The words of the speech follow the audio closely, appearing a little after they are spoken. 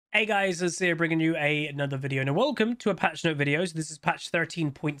Hey guys, it's here bringing you another video, and welcome to a patch note video. So this is patch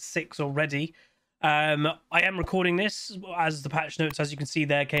 13.6 already. I am recording this as the patch notes, as you can see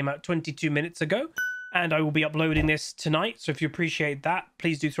there, came out 22 minutes ago, and I will be uploading this tonight. So if you appreciate that,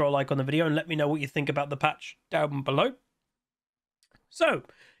 please do throw a like on the video and let me know what you think about the patch down below. So,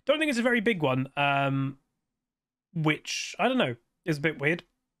 don't think it's a very big one, which, I don't know, is a bit weird.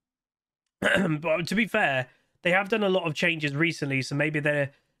 But to be fair, they have done a lot of changes recently, so maybe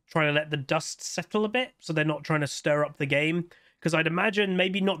they're trying to let the dust settle a bit, so they're not trying to stir up the game. Because I'd imagine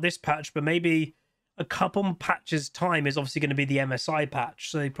maybe not this patch, but maybe a couple patches time is obviously going to be the MSI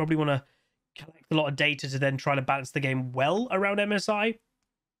patch, so they probably want to collect a lot of data to then try to balance the game well around MSI.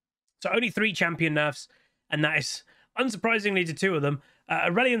 So only 3 champion nerfs, and that is unsurprisingly to 2 of them: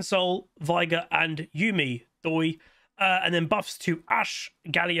 Aurelion Sol, Veigar, and Yuumi Doi. And then buffs to Ashe,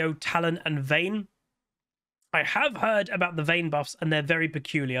 Galio, Talon, and Vayne. I have heard about the Vayne buffs, and they're very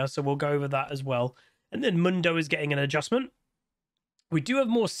peculiar, so we'll go over that as well. And then Mundo is getting an adjustment. We do have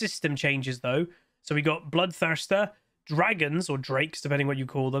more system changes, though. So we got Bloodthirster, Dragons, or Drakes, depending what you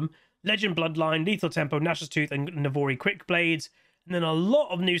call them, Legend Bloodline, Lethal Tempo, Nash's Tooth, and Navori Quick Blades. And then a lot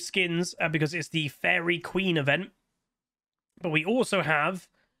of new skins, because it's the Fairy Queen event. But we also have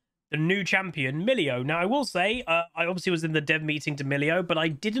the new champion, Milio. Now, I will say, I obviously was in the dev meeting to Milio, but I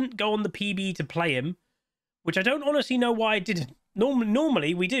didn't go on the PB to play him, which I don't honestly know why I didn't.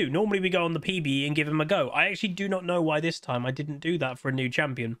 Normally we do. Normally we go on the PB and give him a go. I actually do not know why this time I didn't do that for a new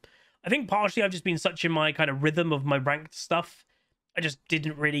champion. I think partially I've just been such in my kind of rhythm of my ranked stuff. I just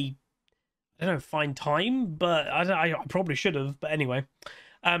didn't really, I don't know, find time, but I probably should have. But anyway.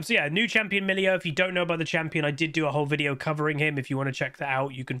 So yeah, new champion Milio. If you don't know about the champion, I did do a whole video covering him. If you want to check that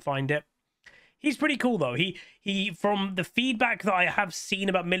out, you can find it. He's pretty cool, though. He from the feedback that I have seen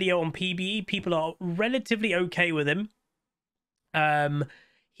about Milio on PBE, people are relatively okay with him.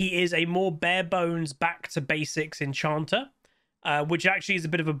 He is a more bare bones, back to basics enchanter, which actually is a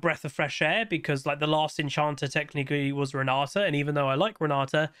bit of a breath of fresh air, because like the last enchanter technically was Renata, and even though I like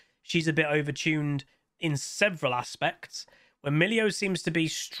Renata, she's a bit overtuned in several aspects, where Milio seems to be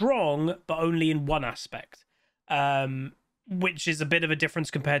strong, but only in one aspect. Which is a bit of a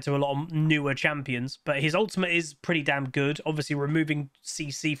difference compared to a lot of newer champions. But his ultimate is pretty damn good. Obviously, removing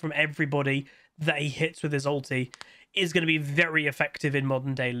CC from everybody that he hits with his ulti is going to be very effective in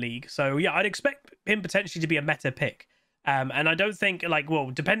modern day League. So yeah, I'd expect him potentially to be a meta pick. And I don't think, like, well,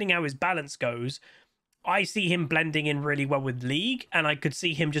 depending how his balance goes, I see him blending in really well with League, and I could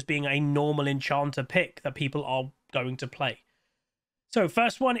see him just being a normal enchanter pick that people are going to play. So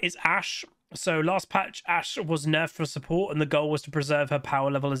first one is Ashe. So last patch, Ashe was nerfed for support, and the goal was to preserve her power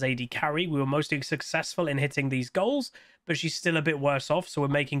level as AD carry. We were mostly successful in hitting these goals, but she's still a bit worse off, so we're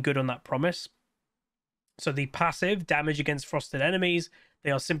making good on that promise. So the passive, damage against frosted enemies,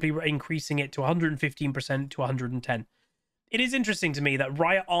 they are simply increasing it to 115% to 110. It is interesting to me that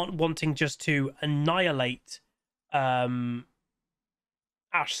Riot aren't wanting just to annihilate Ashe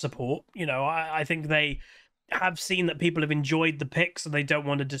support. You know, I think they have seen that people have enjoyed the picks and they don't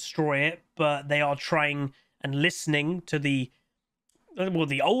want to destroy it, but they are trying and listening to the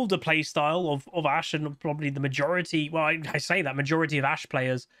older play style of Ashe, and probably the majority, well, I say that majority of Ashe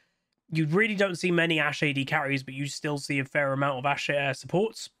players. You really don't see many Ashe AD carries, but you still see a fair amount of Ashe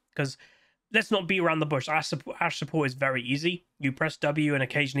supports, because let's not beat around the bush. Ashe support is very easy. You press W and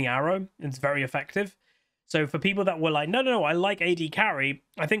occasionally arrow. It's very effective. So for people that were like, no, I like AD carry,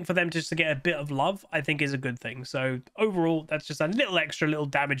 I think for them just to get a bit of love, I think is a good thing. So overall, that's just a little extra little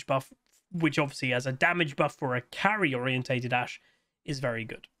damage buff, which obviously as a damage buff for a carry-orientated Ashe is very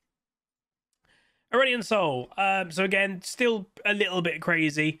good. Aurelion Sol. So again, still a little bit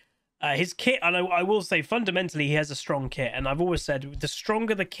crazy. His kit, and I will say fundamentally he has a strong kit, and I've always said the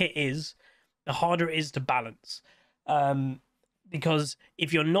stronger the kit is, the harder it is to balance. Because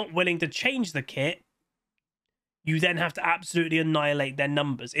if you're not willing to change the kit, you then have to absolutely annihilate their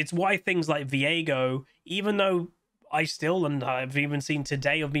numbers. It's why things like Viego, even though I still, and I've even seen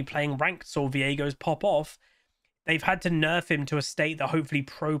today of me playing ranked, saw Viego's pop off, they've had to nerf him to a state that hopefully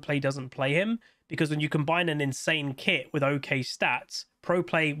pro play doesn't play him, because when you combine an insane kit with okay stats, pro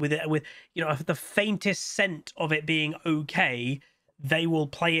play with you know, the faintest scent of it being okay, they will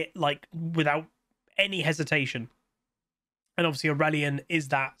play it like without any hesitation. And obviously Aurelion is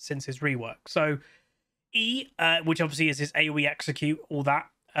that since his rework. So E, which obviously is his AoE execute, all that,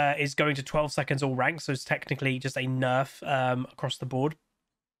 is going to 12 seconds all ranks, so it's technically just a nerf across the board.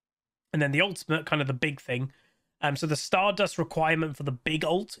 And then the ultimate, kind of the big thing. So the Stardust requirement for the big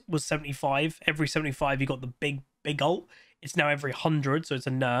ult was 75. Every 75 you got the big ult. It's now every 100, so it's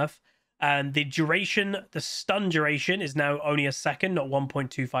a nerf. And the duration, the stun duration is now only a second, not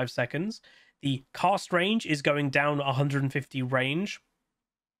 1.25 seconds. The cast range is going down 150 range.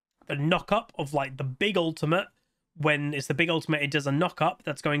 The knock up of like the big ultimate, when it's the big ultimate, it does a knock up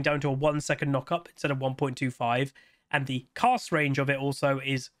that's going down to a 1 second knock up instead of 1.25. And the cast range of it also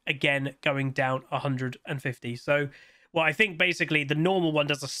is again going down 150. So, well, I think basically the normal one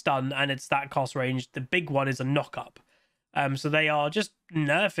does a stun and it's that cast range. The big one is a knock up. So they are just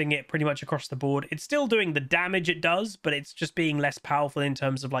nerfing it pretty much across the board. It's still doing the damage it does, but it's just being less powerful in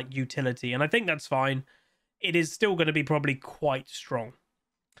terms of like utility. And I think that's fine. It is still going to be probably quite strong.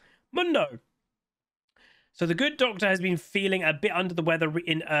 Mundo. So the good doctor has been feeling a bit under the weather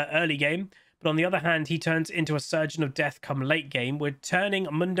in early game, but on the other hand, he turns into a surgeon of death come late game. We're turning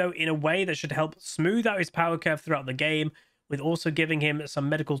Mundo in a way that should help smooth out his power curve throughout the game, with also giving him some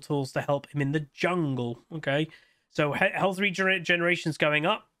medical tools to help him in the jungle. Okay. So health regeneration's going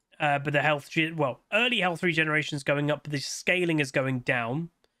up, but the early health regeneration's going up, but the scaling is going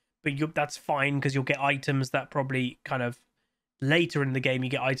down. But that's fine because you'll get items that probably kind of later in the game, you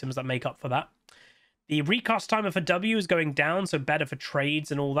get items that make up for that. The recast timer for W is going down, so better for trades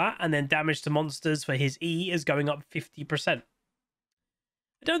and all that. And then damage to monsters for his E is going up 50%.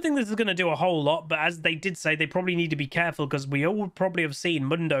 I don't think this is going to do a whole lot, but as they did say, they probably need to be careful because we all probably have seen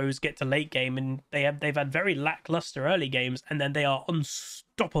Mundos get to late game and they've had very lackluster early games and then they are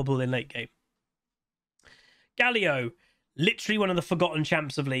unstoppable in late game. Galio, literally one of the forgotten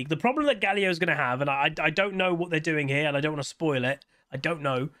champs of League. The problem that Galio is going to have, and I don't know what they're doing here and I don't want to spoil it. I don't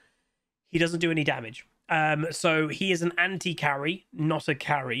know. He doesn't do any damage. So he is an anti-carry, not a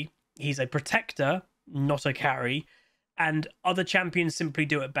carry. He's a protector, not a carry. And other champions simply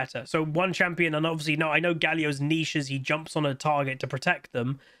do it better. So one champion, and obviously, no, I know Galio's niche is he jumps on a target to protect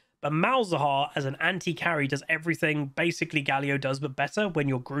them. But Malzahar, as an anti-carry, does everything basically Galio does, but better when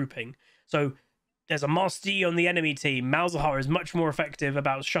you're grouping. So there's a Master Yi on the enemy team. Malzahar is much more effective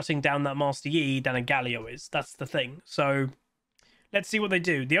about shutting down that Master Yi than a Galio is. That's the thing. So let's see what they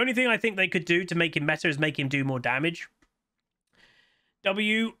do. The only thing I think they could do to make him better is make him do more damage.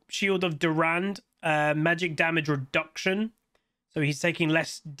 W, Shield of Durand, magic damage reduction. So he's taking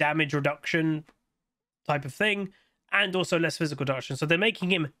less damage reduction type of thing, and also less physical reduction. So they're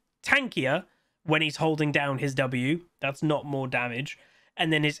making him tankier when he's holding down his W. That's not more damage.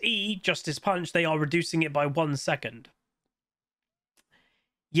 And then his E, Justice Punch, they are reducing it by 1 second.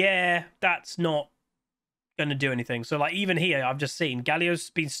 Yeah, that's not going to do anything. So like even here, I've just seen Galio's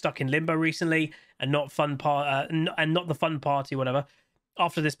been stuck in limbo recently and not the fun party, whatever.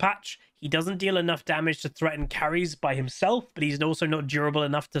 After this patch, he doesn't deal enough damage to threaten carries by himself, but he's also not durable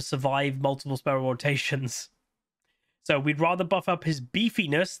enough to survive multiple spell rotations. So we'd rather buff up his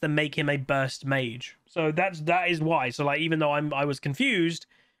beefiness than make him a burst mage. So that is why. So like even though I was confused,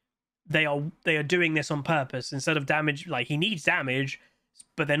 they are doing this on purpose. Instead of damage, like he needs damage,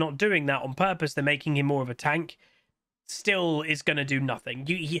 but they're not doing that on purpose. They're making him more of a tank. Still is going to do nothing.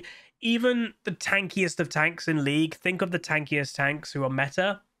 Even the tankiest of tanks in League, think of the tankiest tanks who are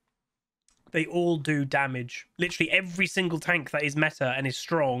meta. They all do damage. Literally every single tank that is meta and is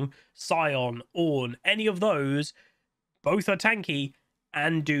strong, Scion, Ornn, any of those, both are tanky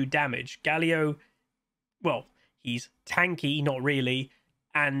and do damage. Galio, well, he's tanky, not really,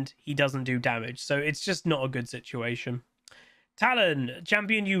 and he doesn't do damage. So it's just not a good situation. Talon,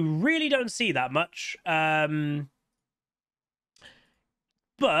 champion you really don't see that much.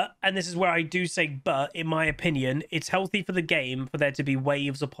 But, and this is where I do say but, in my opinion, it's healthy for the game for there to be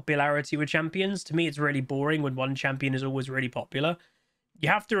waves of popularity with champions. To me, it's really boring when one champion is always really popular. You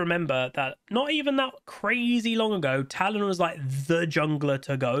have to remember that not even that crazy long ago, Talon was like the jungler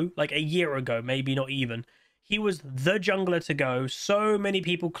to go. Like a year ago, maybe not even. He was the jungler to go. So many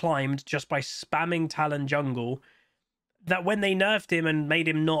people climbed just by spamming Talon jungle that when they nerfed him and made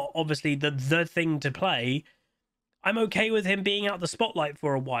him not obviously the thing to play, I'm okay with him being out the spotlight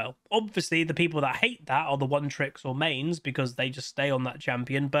for a while. Obviously, the people that hate that are the one-tricks or mains because they just stay on that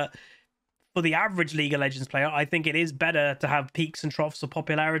champion. But for the average League of Legends player, I think it is better to have peaks and troughs of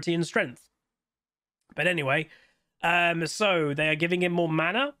popularity and strength. But anyway, so they are giving him more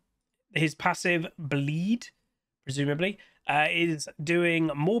mana. His passive Bleed, presumably, is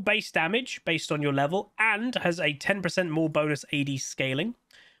doing more base damage based on your level and has a 10% more bonus AD scaling.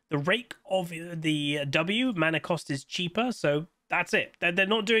 The rake of the W, mana cost is cheaper, so that's it. They're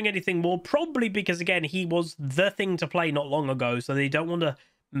not doing anything more, probably because, again, he was the thing to play not long ago, so they don't want to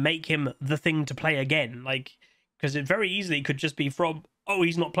make him the thing to play again. Like, because it very easily could just be from, oh,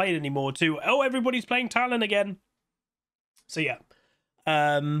 he's not playing anymore, to, oh, everybody's playing Talon again. So, yeah.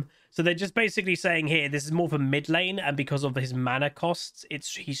 So they're just basically saying here this is more for mid lane, and because of his mana costs,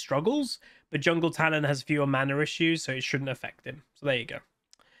 he struggles. But Jungle Talon has fewer mana issues, so it shouldn't affect him. So there you go.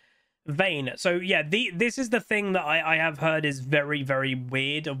 Vayne. So yeah, this is the thing that I have heard is very, very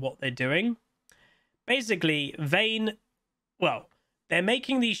weird of what they're doing. Basically, Vayne, well, they're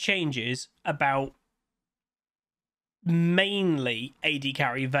making these changes about mainly AD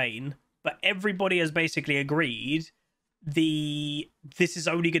carry Vayne, but everybody has basically agreed this is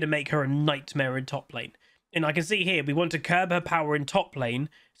only going to make her a nightmare in top lane. And I can see here, we want to curb her power in top lane,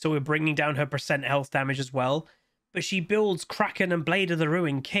 so we're bringing down her percent health damage as well. But she builds Kraken and Blade of the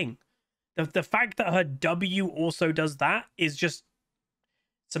Ruined King. The fact that her W also does that is just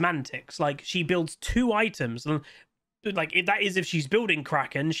semantics. Like, she builds 2 items. Like, that is if she's building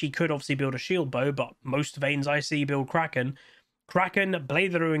Kraken. She could obviously build a shield bow, but most Vaynes I see build Kraken. Kraken, Blade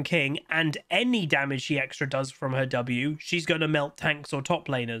of the Ruined King, and any damage she extra does from her W, she's going to melt tanks or top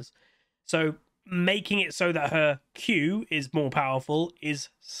laners. So making it so that her Q is more powerful is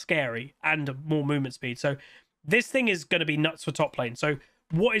scary, and more movement speed. So this thing is going to be nuts for top lane. So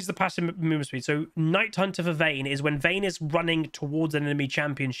what is the passive movement speed? So Night Hunter for Vayne is when Vayne is running towards an enemy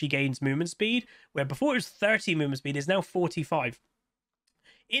champion, she gains movement speed, where before it was 30 movement speed, is now 45.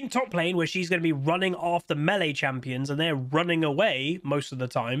 In top lane, where she's going to be running after melee champions and they're running away most of the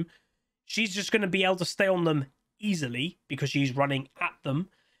time, she's just going to be able to stay on them easily because she's running at them.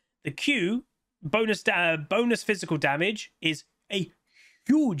 The Q, bonus physical damage, is a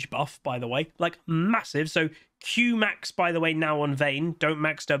huge buff, by the way, like massive. So Q max, by the way, now on Vayne, don't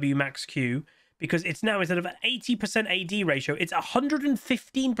max W, max Q, because it's now, instead of an 80% AD ratio, it's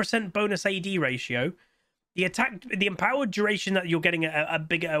 115% bonus AD ratio. The empowered duration that you're getting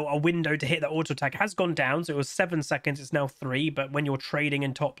a window to hit that auto attack has gone down. So it was 7 seconds, it's now 3. But when you're trading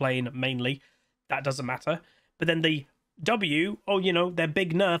in top lane mainly, that doesn't matter. But then the W, oh, you know, their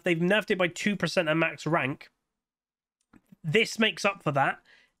big nerf, they've nerfed it by 2% at max rank. This makes up for that.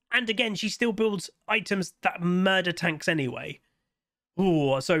 And again, she still builds items that murder tanks anyway.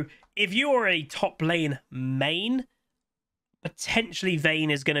 Ooh, so if you're a top lane main, potentially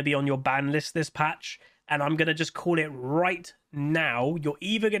Vayne is going to be on your ban list this patch. And I'm going to just call it right now. You're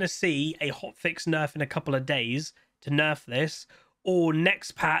either going to see a hotfix nerf in a couple of days to nerf this, or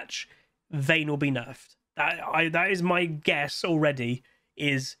next patch, Vayne will be nerfed. That is my guess already,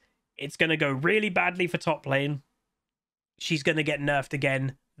 is it's going to go really badly for top lane. She's going to get nerfed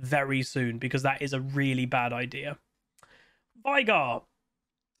again very soon, because that is a really bad idea. Veigar.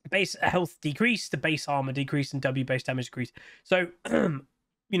 Base health decreased, the base armor decreased, and W base damage decreased. So,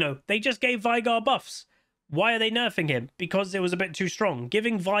 you know, they just gave Veigar buffs. Why are they nerfing him? Because it was a bit too strong.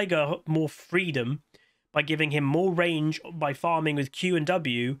 Giving Veigar more freedom by giving him more range by farming with Q and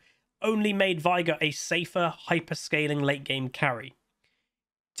W only made Veigar a safer, hyper-scaling late-game carry.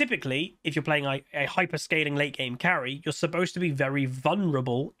 Typically, if you're playing a hyper-scaling late-game carry, you're supposed to be very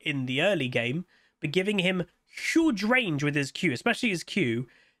vulnerable in the early game, but giving him huge range with his Q, especially his Q,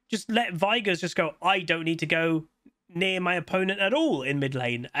 just let Veigar just go, I don't need to go near my opponent at all in mid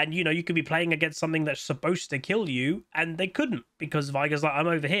lane. And, you know, you could be playing against something that's supposed to kill you, and they couldn't, because Veigar's like, I'm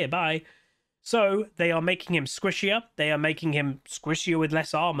over here, bye. So they are making him squishier, they are making him squishier with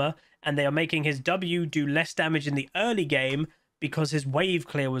less armor, and they are making his W do less damage in the early game because his wave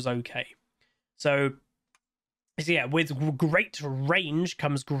clear was okay. So yeah, with great range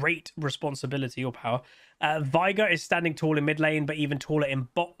comes great responsibility or power. Veigar is standing tall in mid lane, but even taller in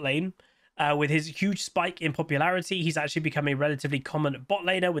bot lane. With his huge spike in popularity, he's actually become a relatively common bot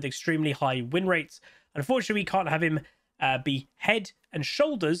laner with extremely high win rates. Unfortunately, we can't have him be head and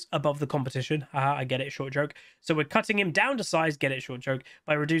shoulders above the competition. Haha, I get it, short joke. So we're cutting him down to size, get it, short joke,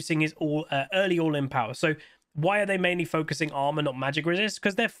 by reducing his early all-in power. So why are they mainly focusing armor, not magic resist?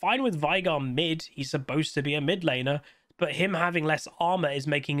 Because they're fine with Veigar mid. He's supposed to be a mid laner, but him having less armor is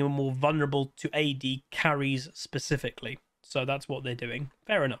making him more vulnerable to AD carries specifically. So that's what they're doing.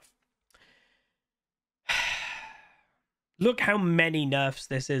 Fair enough. Look how many nerfs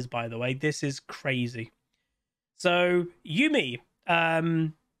this is, by the way. This is crazy. So, Yuumi.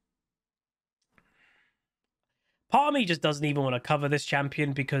 Part of me just doesn't even want to cover this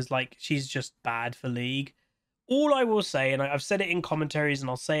champion because, like, she's just bad for League. All I will say, and I've said it in commentaries and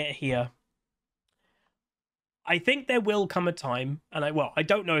I'll say it here, I think there will come a time, and I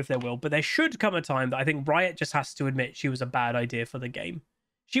don't know if there will, but there should come a time that I think Riot just has to admit she was a bad idea for the game.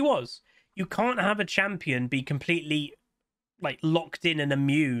 She was. You can't have a champion be completely, like, locked in and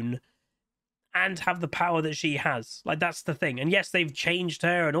immune and have the power that she has. Like, that's the thing. And yes, they've changed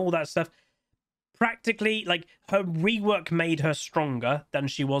her and all that stuff. Practically, like, her rework made her stronger than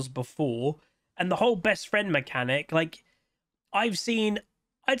she was before. And the whole best friend mechanic, like, I've seen,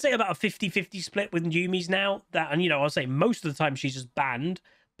 I'd say about a 50-50 split with Yumi's now. That, and you know, I'll say most of the time she's just banned,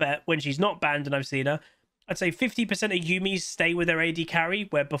 but when she's not banned and I've seen her, I'd say 50% of Yumi's stay with their AD carry,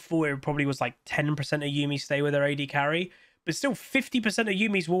 where before it probably was like 10% of Yumi's stay with their AD carry. But still 50% of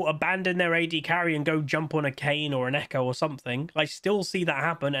Yumi's will abandon their AD carry and go jump on a Kayn or an Echo or something. I still see that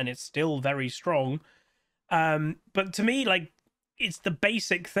happen, and it's still very strong. But to me, like, it's the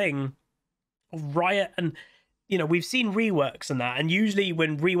basic thing of Riot, and you know, we've seen reworks and that, and usually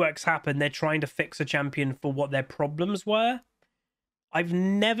when reworks happen, they're trying to fix a champion for what their problems were. I've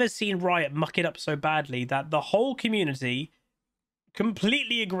never seen Riot muck it up so badly that the whole community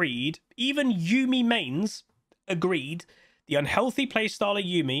completely agreed, even Yuumi mains agreed, the unhealthy playstyle of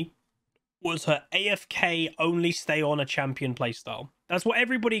Yuumi was her AFK only stay on a champion playstyle. That's what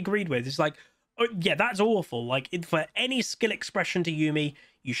everybody agreed with. It's like, oh, yeah, that's awful. Like, for any skill expression to Yuumi,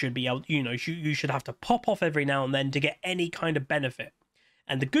 you should be able, you know, you should have to pop off every now and then to get any kind of benefit.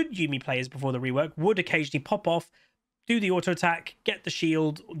 And the good Yuumi players before the rework would occasionally pop off, do the auto attack, get the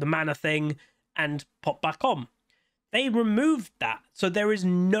shield, the mana thing, and pop back on. They removed that, so there is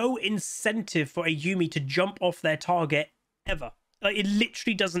no incentive for a Yuumi to jump off their target ever. Like, it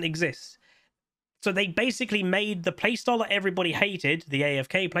literally doesn't exist. So they basically made the playstyle that everybody hated, the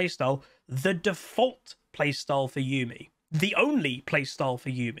AFK playstyle, the default playstyle for Yuumi. The only playstyle for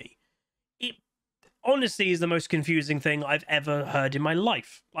Yuumi. It honestly is the most confusing thing I've ever heard in my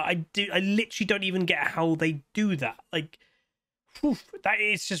life. Like, I literally don't even get how they do that. Like, whew, that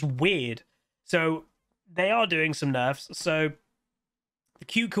is just weird. So they are doing some nerfs. So the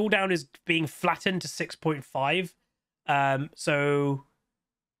Q cooldown is being flattened to 6.5. So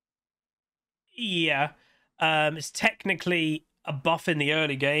yeah, it's technically a buff in the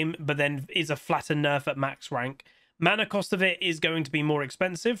early game, but then is a flattened nerf at max rank. Mana cost of it is going to be more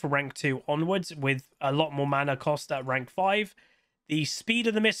expensive for rank 2 onwards, with a lot more mana cost at rank 5. The speed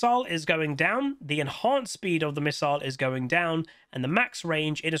of the missile is going down, the enhanced speed of the missile is going down, and the max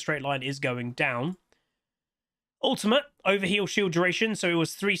range in a straight line is going down. Ultimate, overheal shield duration, so it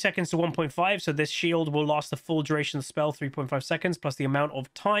was 3 seconds to 1.5, so this shield will last the full duration of the spell, 3.5 seconds, plus the amount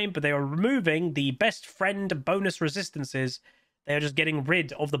of time, but they are removing the best friend bonus resistances. They are just getting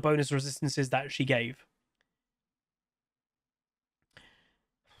rid of the bonus resistances that she gave.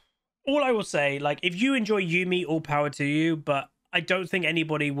 All I will say, like, if you enjoy Yuumi, all power to you, but I don't think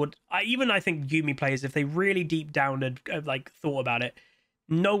anybody would, I think Yuumi players, if they really deep down had like thought about it,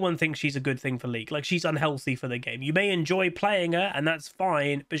 no one thinks she's a good thing for League. Like, she's unhealthy for the game. You may enjoy playing her, and that's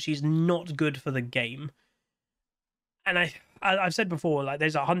fine, but she's not good for the game. And I've said before, like,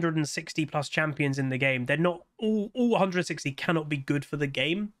 there's 160 plus champions in the game. They're not all 160 cannot be good for the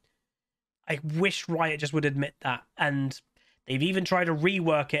game. I wish Riot just would admit that. And they've even tried to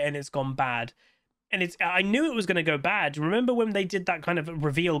rework it, and it's gone bad. And I knew it was going to go bad. Remember when they did that kind of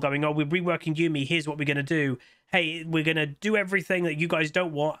reveal going, oh, we're reworking Yuumi, here's what we're going to do. Hey, we're going to do everything that you guys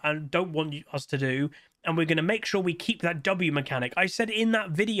don't want and don't want us to do. And we're going to make sure we keep that W mechanic. I said in that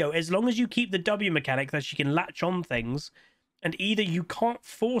video, as long as you keep the W mechanic that she can latch on things, and either you can't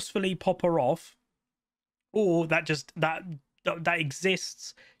forcefully pop her off, or that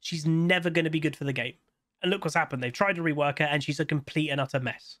exists, she's never going to be good for the game. And look what's happened. They've tried to rework her, and she's a complete and utter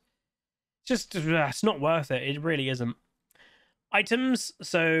mess. Just, it's not worth it. It really isn't. Items.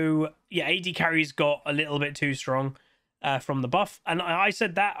 So, yeah, AD carries got a little bit too strong from the buff. And I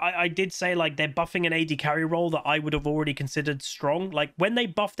said that. I did say, like, they're buffing an AD carry role that I would have already considered strong. Like, when they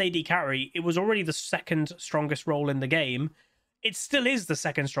buffed AD carry, it was already the second strongest role in the game. It still is the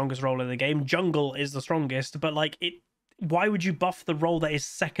second strongest role in the game. Jungle is the strongest. But, like, why would you buff the role that is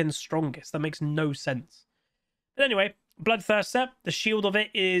second strongest? That makes no sense. But anyway, Bloodthirster, the shield of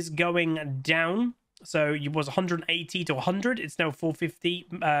it is going down. So it was 180 to 100. It's now 450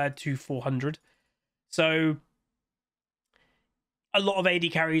 to 400. So a lot of AD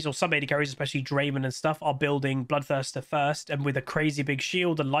carries, or some AD carries, especially Draven and stuff, are building Bloodthirster first. And with a crazy big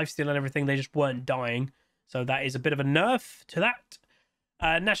shield and lifesteal and everything, they just weren't dying. So that is a bit of a nerf to that.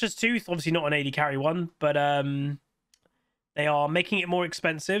 Nash's Tooth, obviously not an AD carry one, but they are making it more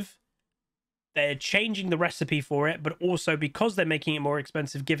expensive. They're changing the recipe for it, but also because they're making it more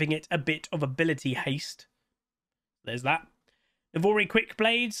expensive, giving it a bit of ability haste. There's that. Navori Quick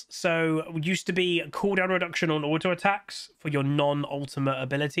Blades. So it used to be a cooldown reduction on auto attacks for your non-ultimate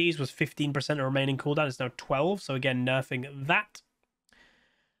abilities was 15% of remaining cooldown. It's now 12. So again, nerfing that.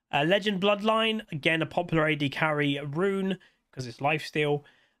 Legend Bloodline. Again, a popular AD carry rune because it's lifesteal.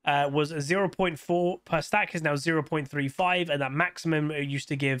 Was 0.4 per stack, is now 0.35, and that maximum it used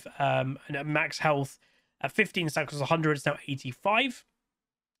to give max health at 15 stacks was 100, it's now 85.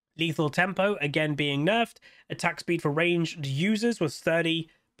 Lethal tempo, again being nerfed. Attack speed for ranged users was 30%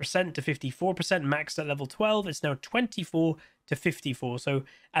 to 54%, maxed at level 12. It's now 24 to 54. So,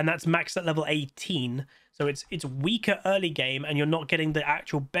 and that's maxed at level 18. So it's weaker early game, and you're not getting the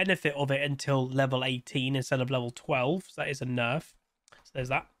actual benefit of it until level 18 instead of level 12. So that is a nerf. So there's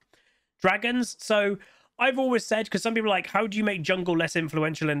that. Dragons. So I've always said, because some people are like, how do you make jungle less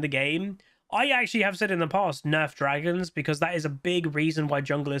influential in the game? I actually have said in the past, nerf dragons, because that is a big reason why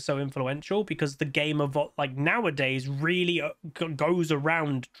jungle is so influential, because the game of like nowadays really goes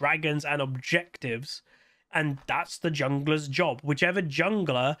around dragons and objectives, and that's the jungler's job. Whichever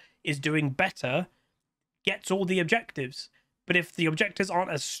jungler is doing better gets all the objectives. But if the objectives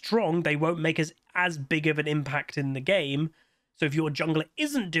aren't as strong, they won't make as big of an impact in the game. So if your jungler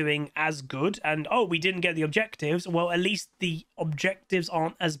isn't doing as good and, oh, we didn't get the objectives, well, at least the objectives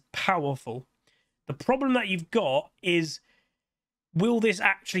aren't as powerful. The problem that you've got is, will this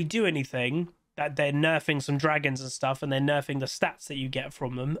actually do anything? That they're nerfing some dragons and stuff, and they're nerfing the stats that you get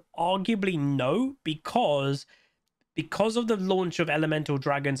from them. Arguably no, because of the launch of elemental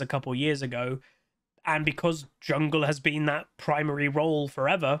dragons a couple years ago, and because jungle has been that primary role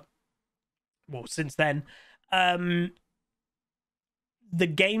forever, well, since then, the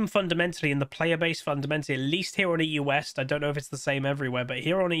game fundamentally and the player base fundamentally, at least here on EU West, I don't know if it's the same everywhere, but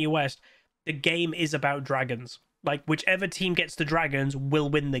here on EU West, the game is about dragons. Like, whichever team gets the dragons will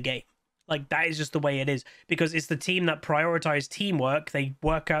win the game. Like, that is just the way it is, because it's the team that prioritize teamwork. They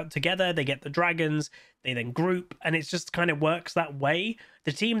work out together, they get the dragons, they then group, and it just kind of works that way.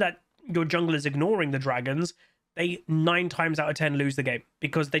 The team that your jungle is ignoring the dragons, they 9 times out of 10 lose the game,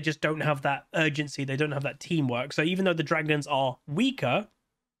 because they just don't have that urgency, they don't have that teamwork. So even though the dragons are weaker,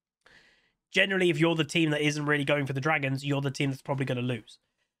 generally if you're the team that isn't really going for the dragons, you're the team that's probably going to lose.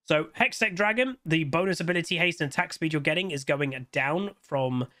 So Hextech Dragon, the bonus ability haste and attack speed you're getting is going down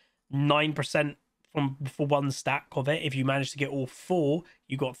from 9% for one stack of it. If you manage to get all 4,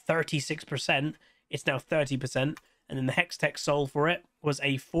 you got 36%. It's now 30%. And then the Hextech Soul for it was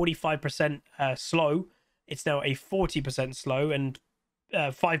a 45% slow. It's now a 40% slow, and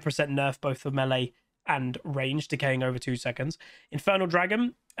 5% nerf both for melee and range, decaying over 2 seconds. Infernal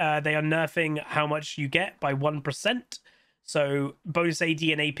Dragon, they are nerfing how much you get by 1%. So bonus AD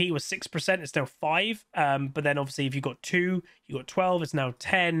and AP was 6%, it's now 5. But then obviously if you got 2, you got 12, it's now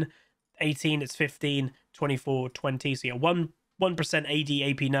 10. 18, it's 15, 24, 20. So yeah, 1% AD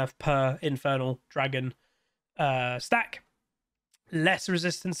AP nerf per Infernal Dragon stack. Less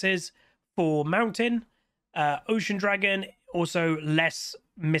resistances for Mountain. Ocean Dragon, also less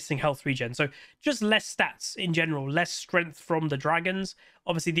missing health regen. So just less stats in general, less strength from the dragons.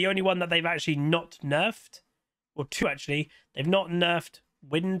 Obviously, the only one that they've actually not nerfed, or 2 actually, they've not nerfed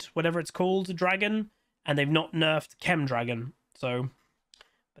Wind, whatever it's called, Dragon, and they've not nerfed Chem Dragon. So,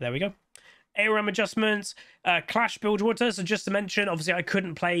 but there we go. ARM adjustments, Clash Bilgewater. So just to mention, obviously I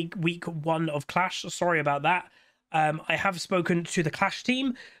couldn't play week 1 of Clash. Sorry about that. I have spoken to the Clash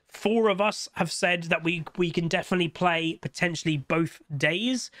team. 4 of us have said that we can definitely play potentially both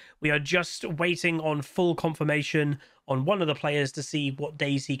days. We are just waiting on full confirmation on one of the players to see what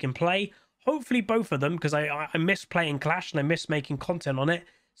days he can play. Hopefully both of them, because I miss playing Clash and I miss making content on it.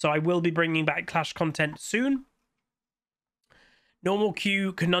 So I will be bringing back Clash content soon. Normal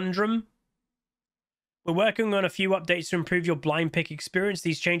queue Conundrum. We're working on a few updates to improve your blind pick experience.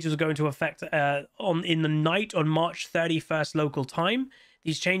 These changes are going to affect in the night on March 31st local time.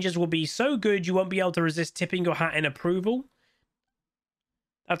 These changes will be so good you won't be able to resist tipping your hat in approval.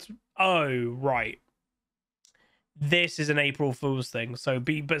 That's... oh, right. This is an April Fool's thing.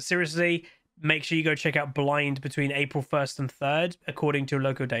 But seriously, make sure you go check out Blind between April 1st and 3rd, according to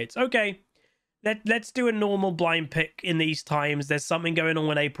local dates. Okay, let's do a normal blind pick in these times. There's something going on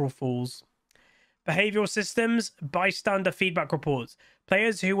with April Fools. Behavioral systems, bystander feedback reports.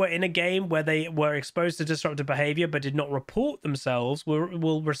 Players who were in a game where they were exposed to disruptive behavior but did not report themselves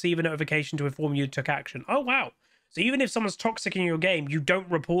will receive a notification to inform you took action. Oh, wow. So even if someone's toxic in your game, you don't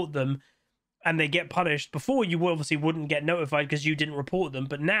report them and they get punished. Before, you obviously wouldn't get notified because you didn't report them.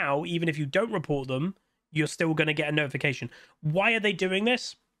 But now, even if you don't report them, you're still going to get a notification. Why are they doing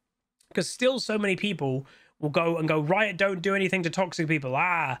this? Because still so many people will go, Riot don't do anything to toxic people.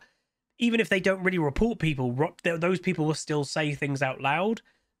 Even if they don't really report people, those people will still say things out loud.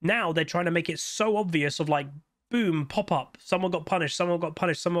 Now they're trying to make it so obvious of like, boom, pop up. Someone got punished, someone got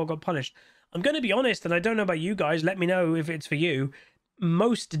punished, someone got punished. I'm going to be honest, and I don't know about you guys. Let me know if it's for you.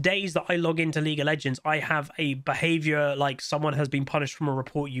 Most days that I log into League of Legends, I have a behavior like someone has been punished from a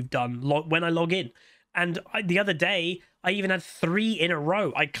report you've done when I log in. And the other day, I even had 3 in a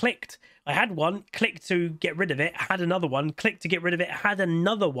row. I had one, clicked to get rid of it, had another one, clicked to get rid of it, had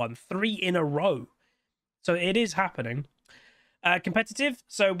another one, 3 in a row. So it is happening. Competitive.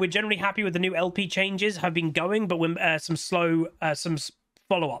 So we're generally happy with the new LP changes have been going, but with some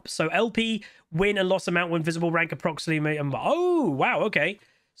follow-ups. So LP win and loss amount when visible rank approximately. Oh, wow. Okay.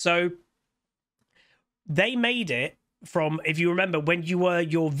 So they made it from, if you remember, when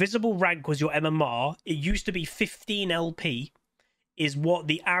your visible rank was your MMR, it used to be 15 LP is what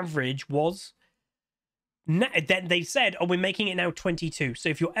the average was. Then they said, oh, we're making it now 22. So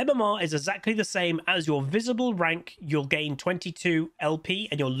if your MMR is exactly the same as your visible rank, you'll gain 22 LP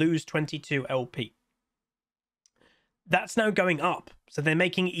and you'll lose 22 LP. That's now going up. So they're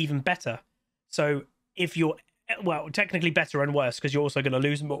making it even better. So if you're, well, technically better and worse because you're also going to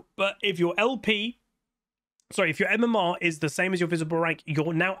lose more. But if your if your MMR is the same as your visible rank,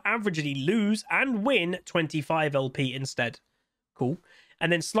 you'll now averagely lose and win 25 LP instead. Cool. And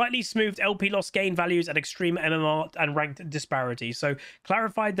then slightly smoothed LP loss gain values at extreme MMR and ranked disparity. So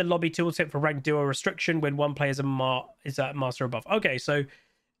clarified the lobby tooltip for ranked duo restriction when one player's MMR is at master above. Okay, so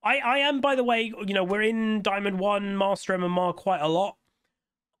I am, by the way, you know, we're in Diamond 1 master MMR quite a lot.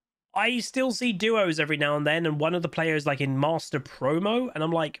 I still see duos every now and then, and one of the players like in master promo, and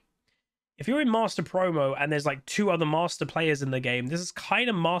I'm like, if you're in master promo and there's like 2 other master players in the game, this is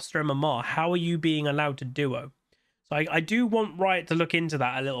kind of master MMR. How are you being allowed to duo? So I do want Riot to look into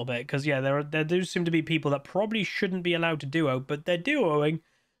that a little bit, because yeah, there do seem to be people that probably shouldn't be allowed to duo, but they're duoing,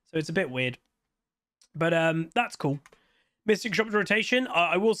 so it's a bit weird. But that's cool. Mystic Shop rotation.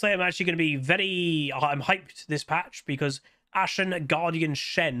 I will say I'm actually going to be I'm hyped this patch because Ashen Guardian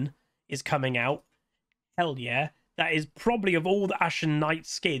Shen is coming out. Hell yeah. That is probably, of all the Ashen Knight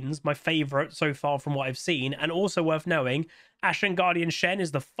skins, my favorite so far from what I've seen. And also worth knowing, Ashen Guardian Shen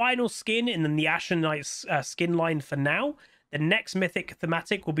is the final skin in the Ashen Knight skin line for now. The next mythic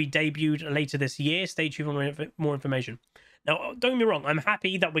thematic will be debuted later this year. Stay tuned for more information. Now, don't get me wrong, I'm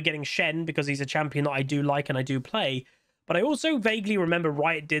happy that we're getting Shen because he's a champion that I do like and I do play. But I also vaguely remember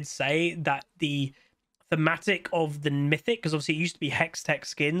Riot did say that the thematic of the mythic, because obviously it used to be Hextech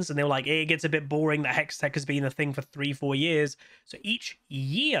skins, and they were like, it gets a bit boring that Hextech has been a thing for 3-4 years. So each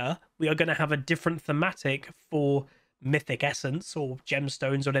year we are going to have a different thematic for mythic essence or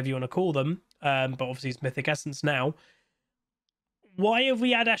gemstones, whatever you want to call them. But obviously it's mythic essence now. Why have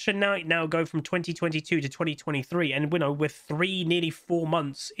we had Ashen Knight now go from 2022 to 2023? And, you know, we're nearly 4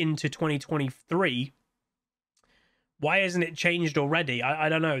 months into 2023. Why hasn't it changed already? I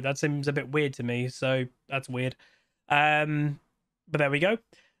don't know. That seems a bit weird to me. So that's weird. But there we go.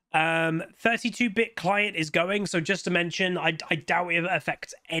 32-bit client is going. So just to mention, I doubt it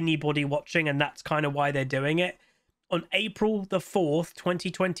affects anybody watching, and that's kind of why they're doing it. On April the 4th,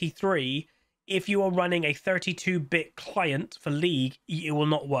 2023, if you are running a 32-bit client for League, it will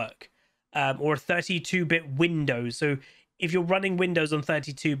not work. Or a 32-bit Windows. So if you're running Windows on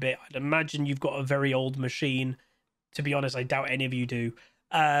 32-bit, I'd imagine you've got a very old machine. To be honest, I doubt any of you do.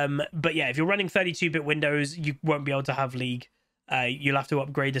 But yeah, if you're running 32-bit Windows, you won't be able to have League. You'll have to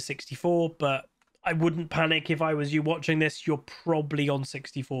upgrade to 64, but I wouldn't panic if I was you watching this. You're probably on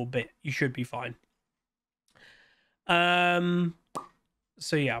 64-bit. You should be fine.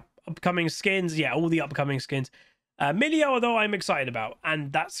 So yeah, upcoming skins. Yeah, all the upcoming skins. Milio, though, I'm excited about.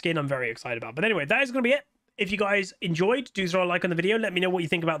 And that skin I'm very excited about. But anyway, that is going to be it. If you guys enjoyed, do throw a like on the video. Let me know what you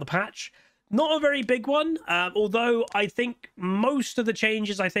think about the patch. Not a very big one, although I think most of the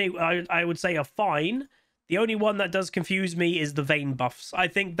changes I would say are fine. The only one that does confuse me is the Vayne buffs. I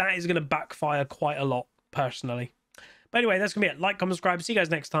think that is going to backfire quite a lot, personally. But anyway, that's going to be it. Like, comment, subscribe. See you guys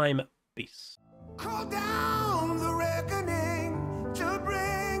next time. Peace. Call down the reckoning to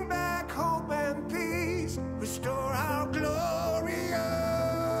bring back hope and peace. Restore our glory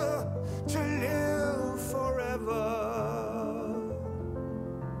to live forever.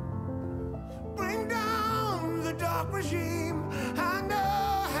 Bring down the dark regime. I know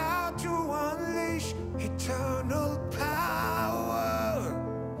how to unleash eternity.